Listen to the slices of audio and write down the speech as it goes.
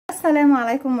السلام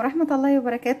عليكم ورحمة الله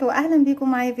وبركاته، واهلا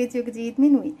بيكم معايا فيديو جديد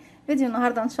من وي. فيديو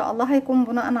النهاردة ان شاء الله هيكون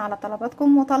بناء على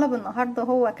طلباتكم، وطلب النهاردة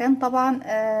هو كان طبعا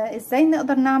ازاي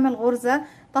نقدر نعمل غرزة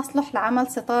تصلح لعمل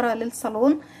ستارة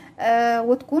للصالون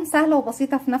وتكون سهلة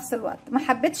وبسيطة في نفس الوقت. ما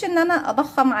حبيتش ان انا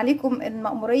اضخم عليكم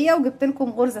المأمورية وجبت لكم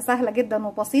غرزة سهلة جدا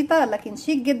وبسيطة لكن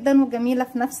شيك جدا وجميلة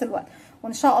في نفس الوقت.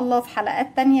 وان شاء الله في حلقات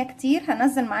تانية كتير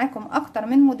هنزل معاكم اكتر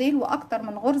من موديل واكتر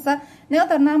من غرزة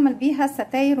نقدر نعمل بيها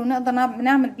ستاير ونقدر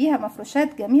نعمل بيها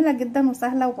مفروشات جميلة جدا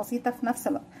وسهلة وبسيطة في نفس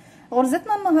الوقت.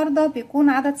 غرزتنا النهاردة بيكون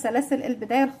عدد سلاسل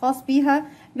البداية الخاص بيها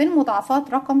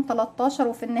بالمضاعفات رقم 13،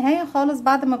 وفي النهاية خالص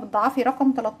بعد ما بتضاعفي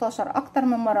رقم 13 اكتر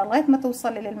من مرة لغاية ما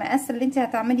توصلي للمقاس اللي انت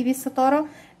هتعملي بيه الستارة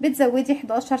بتزودي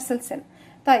 11 سلسلة.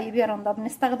 طيب يا رندا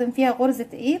بنستخدم فيها غرزة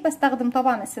ايه؟ بستخدم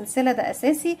طبعا السلسلة ده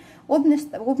اساسي،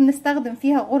 وبنستخدم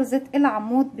فيها غرزة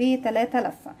العمود ب3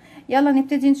 لفة. يلا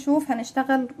نبتدي نشوف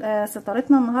هنشتغل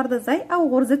ستارتنا النهاردة ازاي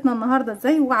او غرزتنا النهاردة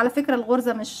ازاي. وعلى فكرة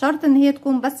الغرزة مش شرط ان هي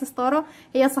تكون بس ستارة،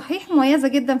 هي صحيح مميزة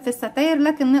جدا في الستاير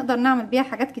لكن نقدر نعمل بيها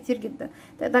حاجات كتير جدا.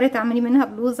 تقدري تعملي منها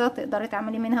بلوزة، تقدري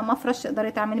تعملي منها مفرش،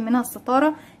 تقدري تعملي منها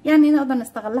الستارة، يعني نقدر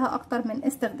نستغلها اكتر من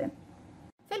استخدام.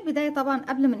 في البداية طبعا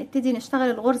قبل ما نبتدي نشتغل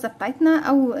الغرزة بتاعتنا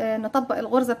او نطبق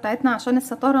الغرزة بتاعتنا عشان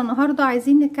الستارة النهاردة،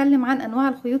 عايزين نتكلم عن انواع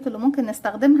الخيوط اللي ممكن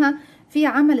نستخدمها في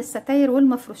عمل الستاير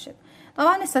والمفروشات.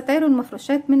 طبعا الستاير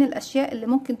والمفروشات من الاشياء اللي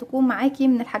ممكن تكون معاكي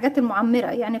من الحاجات المعمرة،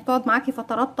 يعني بتقعد معاكي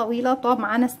فترات طويلة، بتقعد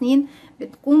معانا سنين.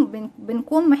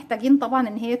 بنكون محتاجين طبعا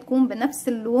ان هي تكون بنفس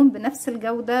اللون بنفس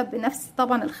الجودة بنفس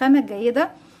طبعا الخامة الجيدة.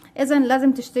 اذا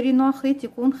لازم تشتري نوع خيط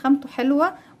يكون خامته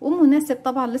حلوة ومناسب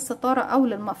طبعا للستارة او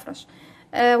للمفرش.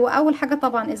 واول حاجه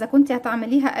طبعا اذا كنت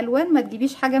هتعمليها الوان ما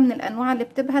تجيبيش حاجه من الانواع اللي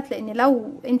بتبهت، لان لو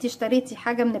انت اشتريتي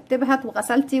حاجه من بتبهت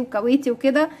وغسلتي وكويتي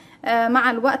وكده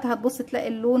مع الوقت هتبصي تلاقي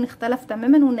اللون اختلف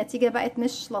تماما والنتيجه بقت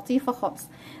مش لطيفه خالص.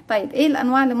 طيب ايه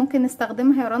الانواع اللي ممكن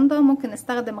نستخدمها يا رندا؟ ممكن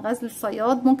نستخدم غزل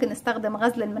الصياد، ممكن نستخدم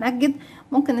غزل المنجد،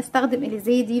 ممكن نستخدم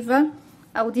اليزي ديفا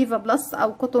او ديفا بلس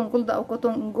او كوتون جولد او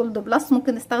كوتون جولد بلس.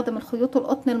 ممكن نستخدم الخيوط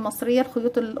القطن المصريه،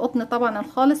 الخيوط القطن طبعا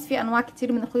الخالص، في انواع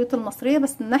كتير من الخيوط المصريه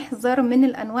بس نحذر من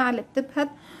الانواع اللي بتبهت.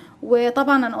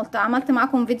 وطبعا انا عملت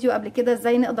معاكم فيديو قبل كده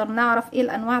ازاي نقدر نعرف ايه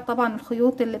الانواع طبعا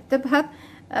الخيوط اللي بتبهت.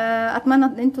 اتمنى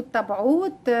ان انتوا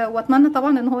تتابعوه واتمنى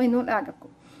طبعا ان هو ينول اعجابكم.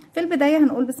 في البدايه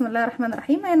هنقول بسم الله الرحمن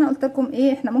الرحيم. انا قلت لكم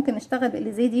ايه احنا ممكن نشتغل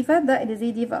باليزي ديفا. ده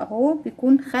اليزي ديفا اهو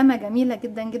بيكون خامه جميله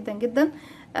جدا جدا جدا،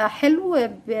 حلو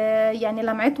يعني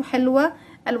لمعته حلوه،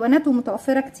 الواناته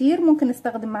متوفره كتير. ممكن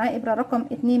نستخدم معاه ابره رقم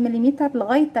 2 ملم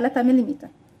لغايه 3 ملم،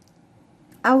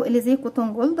 او اليزي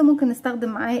كوتون جولد ممكن نستخدم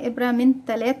معاه ابره من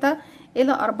 3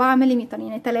 الى 4 ملم،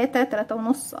 يعني 3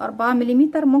 ونص 4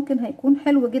 ملم ممكن هيكون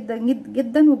حلو جدا جدا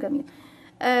جدا وجميل.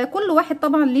 كل واحد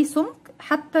طبعا ليه سمك،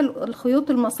 حتى الخيوط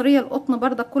المصريه القطن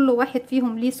برضه كل واحد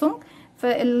فيهم ليه سمك،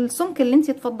 فالسمك اللي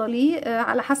انت تفضليه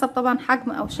على حسب طبعا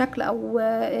حجم او شكل او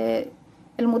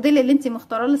الموديل اللي انت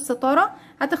مختاره للستاره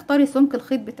هتختاري سمك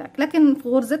الخيط بتاعك. لكن في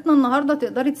غرزتنا النهارده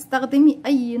تقدري تستخدمي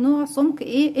اي نوع سمك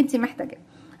ايه انت محتاجاه.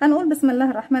 هنقول بسم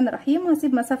الله الرحمن الرحيم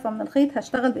وهسيب مسافه من الخيط.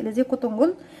 هشتغل باليزي كوتون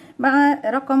جولد مع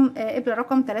ابره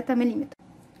رقم 3 ملم.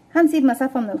 هنسيب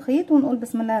مسافه من الخيط ونقول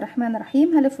بسم الله الرحمن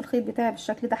الرحيم. هلف الخيط بتاعي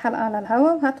بالشكل ده حلقه على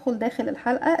الهواء، وهدخل داخل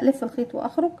الحلقه الف الخيط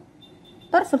واخرج.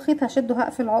 طرف الخيط هشده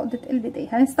هقفل عقده البدايه.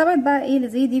 هنستبعد بقى ايه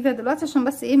اليزي ديفا دلوقتي عشان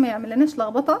بس ايه ما يعملناش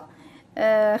لخبطه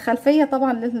خلفيه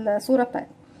طبعا للصوره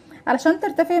بتاعتنا. علشان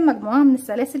ترتفع مجموعه من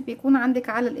السلاسل بيكون عندك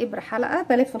على الابره حلقه،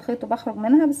 بلف الخيط وبخرج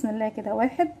منها بسم الله كده.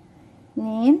 1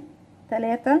 2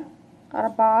 3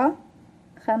 4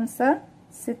 5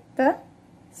 6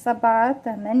 7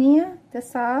 8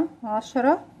 9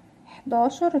 10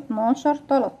 11 12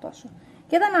 13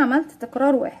 كده انا عملت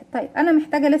تكرار واحد. طيب انا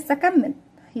محتاجه لسه اكمل،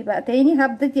 يبقى تاني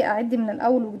هبتدي اعد من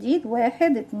الاول وجديد.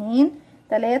 1 2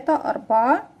 3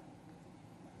 4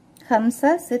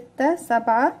 5 6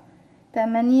 7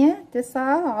 8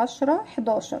 9 10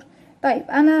 11. طيب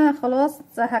انا خلاص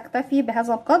هكتفي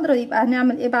بهذا القدر. يبقى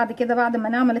هنعمل ايه بعد كده؟ بعد ما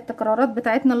نعمل التكرارات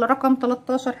بتاعتنا اللي رقم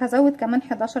 13 هزود كمان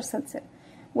 11 سلسله.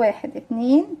 1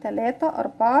 2 3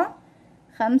 4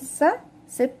 5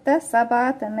 6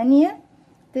 7 8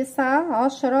 9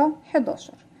 10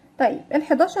 11. طيب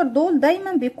ال11 دول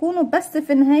دايما بيكونوا بس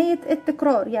في نهايه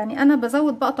التكرار، يعني انا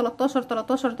بزود بقى 13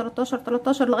 13 13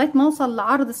 13 لغايه ما اوصل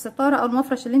لعرض الستاره او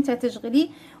المفرش اللي انت هتشغليه.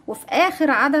 وفي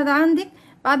اخر عدد عندك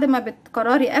بعد ما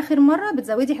بتكرري اخر مره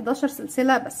بتزودي 11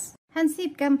 سلسله بس.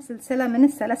 هنسيب كام سلسله من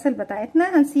السلاسل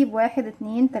بتاعتنا؟ هنسيب 1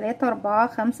 2 3 4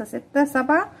 5 6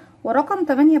 7 ورقم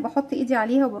 8 بحط ايدي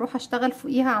عليها وبروح اشتغل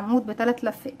فوقيها عمود ب3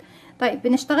 لفات. طيب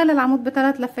بنشتغل العمود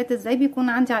ب3 لفات ازاي؟ بيكون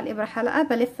عندي على الابره حلقه،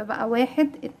 بلف بقى 1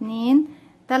 2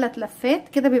 3 لفات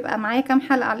كده. بيبقى معايا كام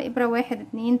حلقه على الابره؟ 1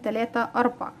 2 3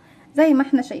 4. زي ما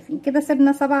احنا شايفين كده.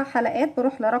 سيبنا 7 حلقات،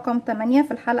 بروح لرقم 8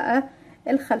 في الحلقة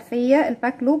الخلفية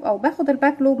الباك لوب، او باخد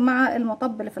الباك لوب مع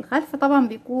المطب اللي في الخلف، طبعا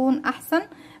بيكون احسن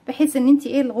بحيث ان انت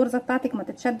ايه الغرزة بتاعتك ما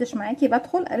تتشدش معاكي.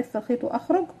 بدخل الف الخيط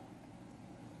واخرج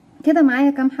كده.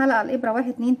 معايا كام حلقة على الابرة؟ 1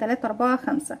 2 3 4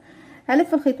 5.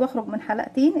 هلف الخيط واخرج من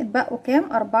حلقتين، اتبقوا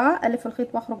كام؟ 4. الف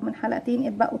الخيط واخرج من حلقتين،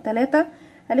 اتبقوا 3.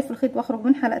 هلف الخيط واخرج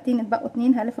من حلقتين، اتبقوا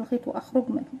 2. هلف الخيط واخرج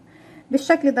منهم.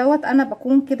 بالشكل دوت انا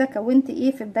بكون كده كونت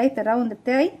ايه في بداية الراوند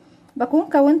بتاعي. بكون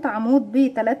كونت عمود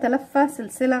ب3 لفة،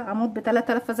 سلسلة عمود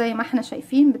ب3 لفة زي ما احنا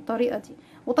شايفين بالطريقة دي.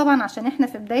 وطبعا عشان احنا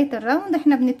في بداية الراوند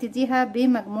احنا بنبتديها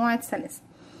بمجموعة سلاسل.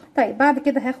 طيب بعد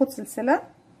كده هاخد سلسلة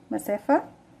مسافة،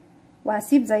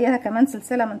 وهسيب زيها كمان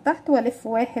سلسلة من تحت، والف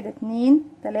 1 2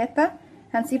 3.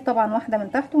 هنسيب طبعا واحدة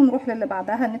من تحت ونروح للي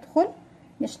بعدها، ندخل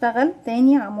نشتغل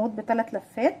تاني عمود ب3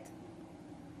 لفات،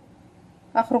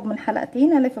 اخرج من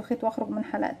حلقتين، الف الخيط واخرج من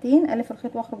حلقتين، الف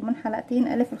الخيط واخرج من حلقتين،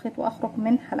 الف الخيط واخرج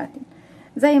من حلقتين.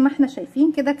 زي ما احنا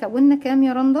شايفين كده كونا كام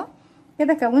يا رندا؟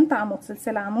 كده كونت عمود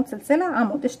سلسلة عمود سلسلة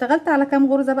عمود. اشتغلت على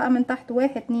كام غرزة بقى من تحت؟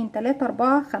 1 2 3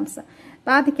 4 5.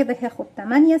 بعد كده هاخد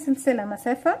 8 سلسلة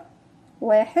مسافة،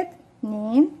 1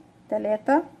 2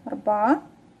 3 4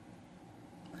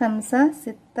 5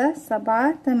 6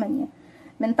 7 8.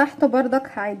 من تحت بردك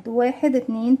هعد 1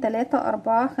 2 3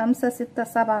 4 5 6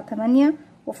 7 8.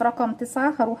 وفي رقم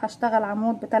 9 هروح اشتغل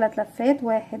عمود ب3 لفات،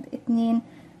 1 2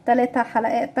 3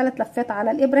 حلقات، 3 لفات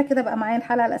على الابرة كده. بقى معايا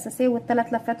الحلقة الاساسية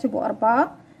والثلاث لفات يبقوا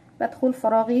 4. بدخل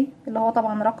فراغي اللي هو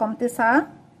طبعا رقم 9،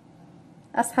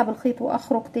 اسحب الخيط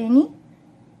واخرج تاني.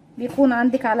 بيكون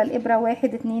عندك على الابرة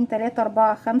 1 2 3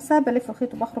 4 5. بلف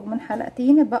الخيط وبخرج من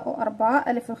حلقتين، اتبقوا 4.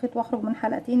 الف الخيط واخرج من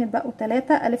حلقتين، اتبقوا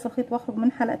 3. الف الخيط واخرج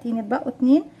من حلقتين، اتبقوا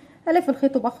 2. الف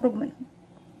الخيط وبخرج منهم.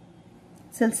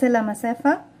 سلسلة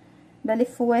مسافة،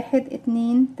 بلف 1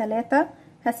 2 3.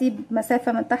 هسيب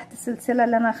مسافة من تحت السلسلة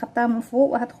اللي انا اخدتها من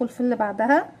فوق، وهدخل في اللي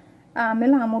بعدها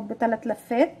اعمل عمود ب3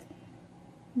 لفات،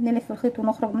 نلف الخيط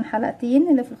ونخرج من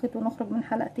حلقتين، نلف الخيط ونخرج من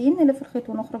حلقتين، نلف الخيط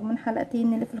ونخرج من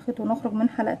حلقتين، نلف الخيط ونخرج من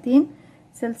حلقتين.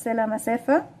 سلسلة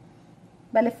مسافة،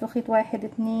 بلف الخيط 1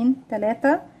 2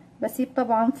 3. بسيب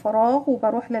طبعا فراغ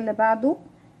وبروح للي بعده،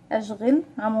 اشغل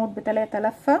عمود ب3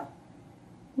 لفة،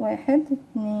 1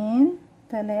 2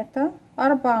 3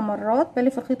 4 مرات.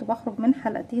 بلف الخيط وبخرج من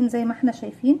حلقتين زي ما احنا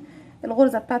شايفين.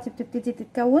 الغرزة بتاعتي بتبتدي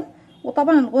تتكون.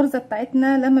 وطبعا الغرزة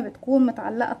بتاعتنا لما بتكون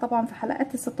متعلقة طبعا في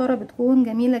حلقات الستارة بتكون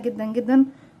جميلة جدا جدا.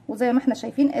 وزي ما احنا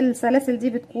شايفين السلاسل دي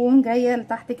بتكون جاية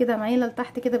لتحت كده، مايلة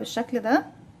لتحت كده بالشكل ده.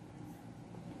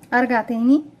 ارجع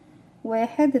تاني،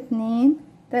 1 2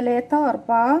 3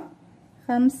 4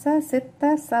 5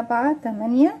 6 7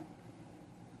 8.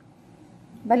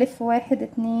 بلف 1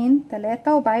 2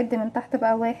 3 وبعد من تحت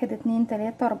بقى 1 2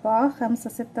 3 4 5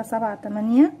 6 7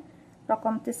 8.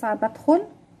 رقم 9 بدخل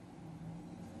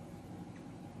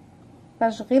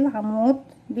بشغل عمود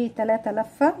ب3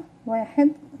 لفة،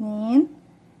 1 2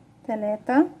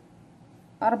 3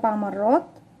 4 مرات.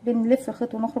 بنلف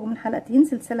الخيط ونخرج من حلقتين،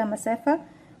 سلسلة مسافة،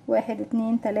 1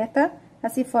 2 3.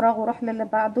 هسيب فراغ واروح للي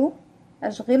بعده،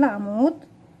 اشغل عمود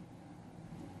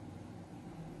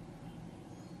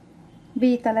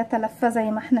ب3 لفة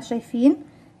زي ما احنا شايفين.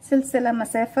 سلسلة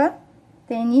مسافة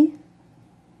تاني،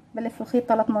 بلف الخيط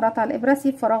 3 مرات على الابرة،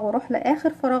 اسيب فراغ واروح لاخر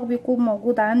فراغ بيكون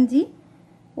موجود عندي،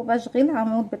 وبشغل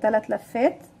عمود ب3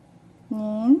 لفات،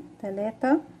 2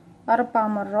 3 4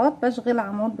 مرات. بشغل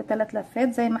عمود ب3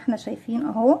 لفات زي ما احنا شايفين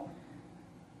اهو.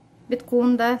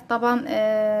 بتكون ده طبعا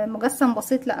مجسم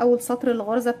بسيط لاول سطر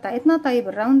الغرزة بتاعتنا. طيب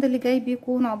الراوند اللي جاي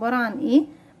بيكون عبارة عن ايه؟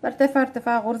 برتفع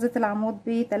ارتفاع غرزة العمود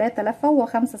ب3 لفة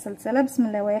و5 سلسلة. بسم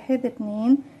الله، 1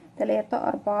 2 3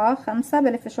 4 5.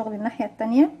 بلف شغل الناحية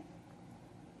التانية.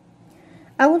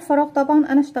 اول فراغ طبعا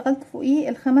انا اشتغلت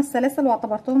فوقيه ال5 سلاسل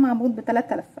واعتبرتهم عمود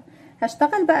ب3 لفة.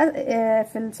 هشتغل بقى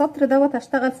في السطر دوت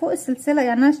هشتغل فوق السلسلة،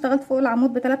 يعني انا اشتغلت فوق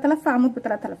العمود ب3 لفة عمود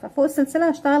ب3 لفة، فوق السلسلة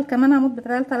هشتغل كمان عمود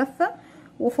ب3 لفة،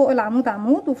 وفوق العمود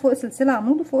عمود، وفوق السلسلة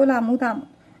عمود، وفوق العمود عمود.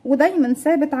 ودايما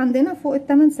ثابت عندنا فوق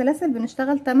ال8 سلاسل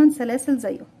بنشتغل 8 سلاسل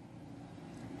زيهم.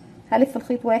 هلف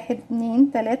الخيط 1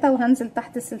 2 3 وهنزل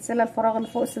تحت السلسلة الفراغ اللي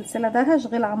فوق السلسلة ده،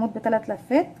 هشغل عمود ب3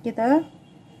 لفات كده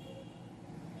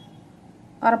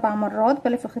 4 مرات.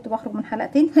 بلف الخيط وبخرج من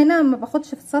حلقتين. هنا ما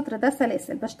باخدش في السطر ده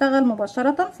سلاسل، بشتغل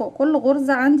مباشرة فوق كل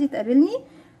غرزة عندي تقابلني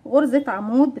غرزة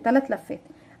عمود ب3 لفات.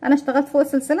 انا اشتغلت فوق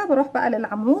السلسلة، بروح بقى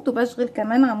للعمود وبشغل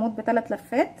كمان عمود ب3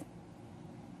 لفات،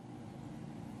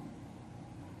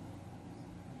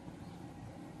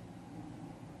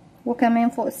 وكمان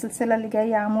فوق السلسلة اللي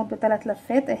جاية عمود ب3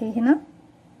 لفات اهي هنا،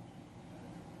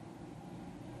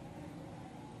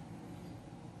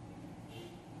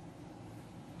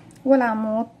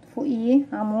 والعمود فوقيه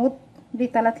عمود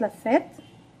ب3 لفات.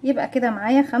 يبقى كده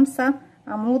معايا 5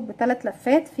 عمود ب3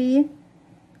 لفات في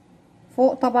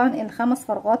فوق طبعا ال5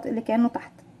 فراغات اللي كانوا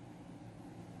تحت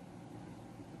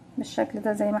بالشكل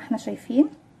ده زي ما احنا شايفين.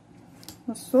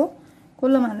 بصوا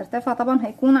كل ما هنرتفع طبعا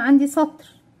هيكون عندي سطر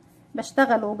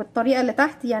بشتغله بالطريقه اللي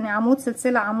تحت، يعني عمود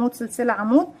سلسله عمود سلسله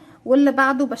عمود، واللي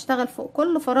بعده بشتغل فوق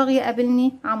كل فراغ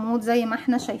يقابلني عمود زي ما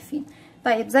احنا شايفين.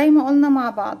 طيب زي ما قلنا مع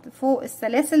بعض فوق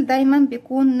السلاسل دايما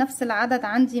بيكون نفس العدد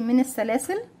عندي من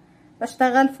السلاسل،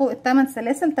 بشتغل فوق ال8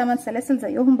 سلاسل 8 سلاسل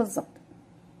زيهم بالظبط.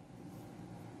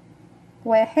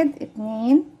 1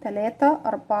 2 3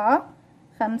 4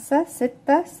 5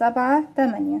 6 7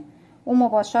 8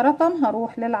 ومباشرة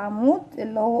هروح للعمود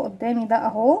اللي هو قدامي ده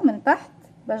اهو من تحت،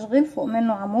 بشغل فوق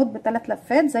منه عمود ب3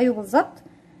 لفات زيه بالظبط.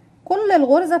 كل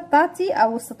الغرزة بتاعتي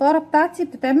او الستارة بتاعتي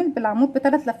بتتعمل بالعمود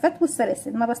ب3 لفات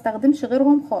والسلاسل، ما بستخدمش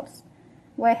غيرهم خالص.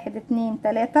 1 2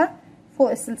 3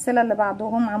 فوق السلسلة اللي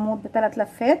بعدهم عمود ب3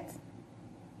 لفات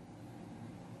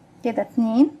كده،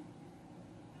 2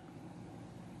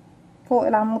 فوق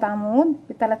العمود عمود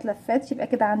ب3 لفات، يبقى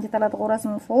كده عندي 3 غرز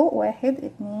من فوق. 1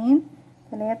 2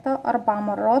 3 4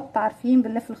 مرات، عارفين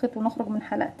بنلف الخيط ونخرج من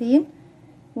حلقتين.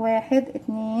 1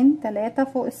 2 3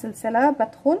 فوق السلسلة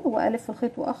بدخل والف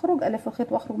الخيط واخرج، الف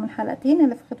الخيط واخرج من حلقتين،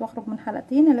 الف الخيط واخرج من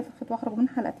حلقتين، الف الخيط واخرج من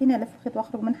حلقتين، الف الخيط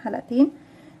واخرج من حلقتين،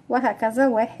 وهكذا.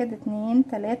 1 2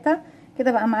 3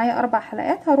 كده بقى معايا 4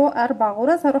 حلقات، هروح 4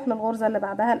 غرز، هروح للغرزة اللي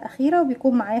بعدها الأخيرة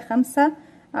وبيكون معايا 5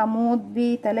 عمود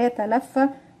ب3 لفة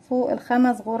فوق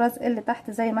ال5 غرز اللي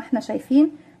تحت زي ما احنا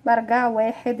شايفين. برجع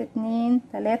 1 2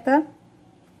 3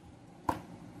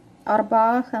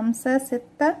 4 5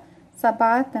 6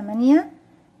 7 8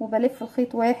 وبلف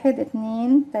الخيط 1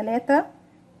 2 3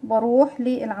 بروح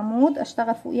للعمود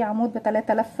اشتغل فوقيه عمود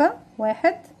ب3 لفة.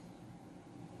 1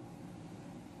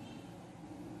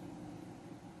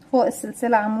 فوق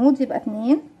السلسلة عمود يبقى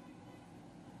 2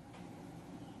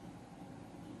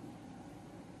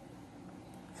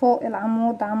 فوق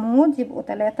العمود عمود يبقوا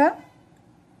 3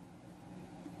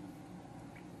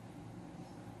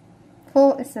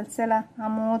 فوق السلسلة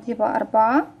عمود يبقى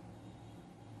 4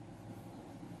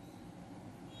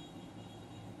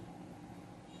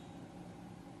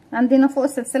 عندنا فوق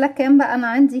السلسلة كام بقى؟ انا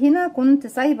عندي هنا كنت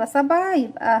سايبة 7،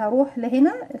 يبقى هروح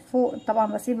لهنا فوق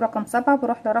طبعا بسيب رقم 7،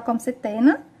 بروح لرقم 6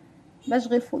 هنا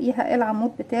بشغل فوقيها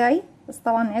العمود بتاعي، بس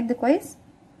طبعا نعد كويس.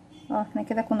 احنا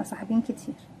كده كنا ساحبين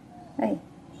كتير اهي.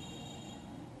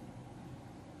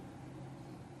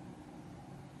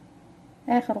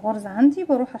 اخر غرزة عندي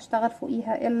بروح اشتغل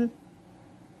فوقيها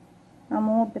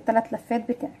العمود ب3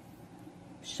 لفات بتاعي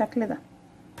بالشكل ده.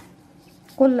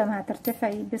 كل ما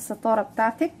هترتفعي بالستارة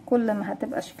بتاعتك كل ما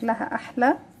هتبقى شكلها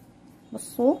احلى.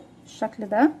 بصوا بالشكل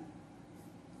ده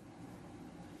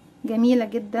جميلة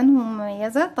جدا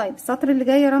ومميزة. طيب السطر اللي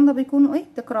جاي يا رندا بيكونوا ايه؟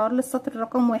 تكرار للسطر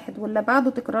رقم 1 واللي بعده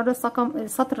تكرار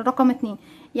السطر رقم 2،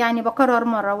 يعني بكرر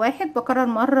مرة 1 بكرر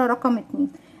مرة رقم 2.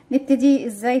 نبتدي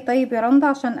ازاي طيب يا رندا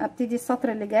عشان ابتدي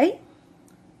السطر اللي جاي؟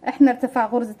 احنا ارتفاع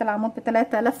غرزة العمود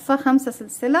ب3 لفة 5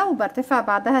 سلسلة، وبرتفع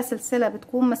بعدها سلسلة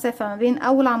بتكون مسافة ما بين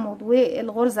اول عمود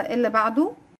والغرزة اللي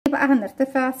بعده، يبقى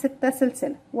هنرتفع 6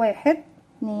 سلسلة. 1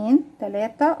 2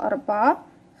 3 4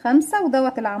 5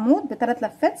 ودوت العمود ب3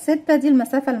 لفات. 6 دي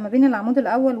المسافة اللي ما بين العمود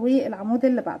الاول والعمود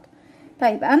اللي بعده.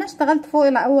 طيب انا اشتغلت فوق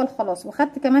الاول خلاص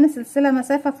وخدت كمان السلسلة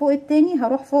مسافة فوق التاني،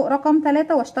 هروح فوق رقم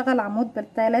 3 واشتغل عمود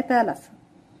ب3 لفة،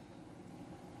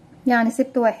 يعني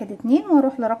سبت 1 2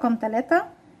 واروح لرقم 3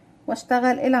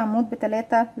 واشتغل العمود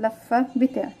ب3 لفة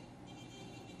بتاعي.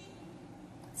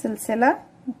 سلسلة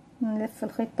نلف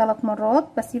الخيط 3 مرات،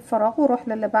 بسيب فراغ واروح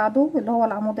للي بعده اللي هو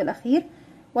العمود الاخير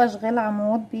واشغل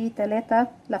عمود ب3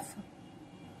 لفة.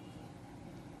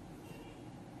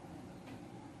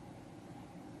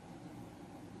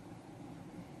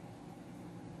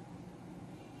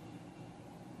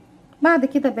 بعد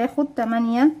كده باخد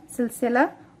 8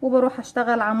 سلسلة وبروح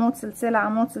اشتغل عمود سلسلة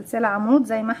عمود سلسلة عمود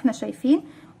زي ما احنا شايفين،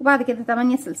 وبعد كده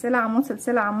 8 سلسلة عمود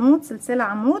سلسلة عمود سلسلة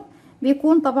عمود.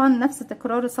 بيكون طبعا نفس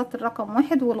تكرار السطر رقم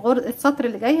 1 السطر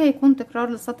اللي جاي هيكون تكرار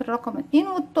للسطر رقم 2.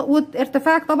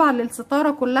 وارتفاعك طبعا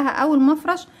للستارة كلها او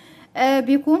المفرش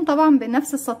بيكون طبعا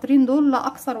بنفس السطرين دول لا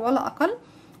اكثر ولا اقل.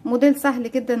 موديل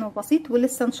سهل جدا وبسيط،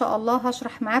 ولسه ان شاء الله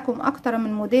هشرح معاكم اكتر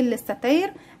من موديل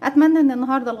للستاير. اتمنى ان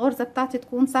النهارده الغرزه بتاعتي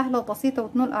تكون سهله وبسيطه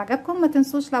وتنول اعجابكم. ما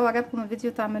تنسوش لو عجبكم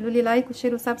الفيديو تعملوا لي لايك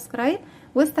وشير وسبسكرايب،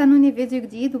 واستنوني فيديو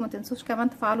جديد. وما تنسوش كمان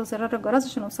تفعلوا زرار الجرس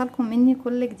عشان يوصلكم مني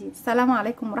كل جديد. السلام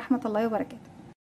عليكم ورحمه الله وبركاته.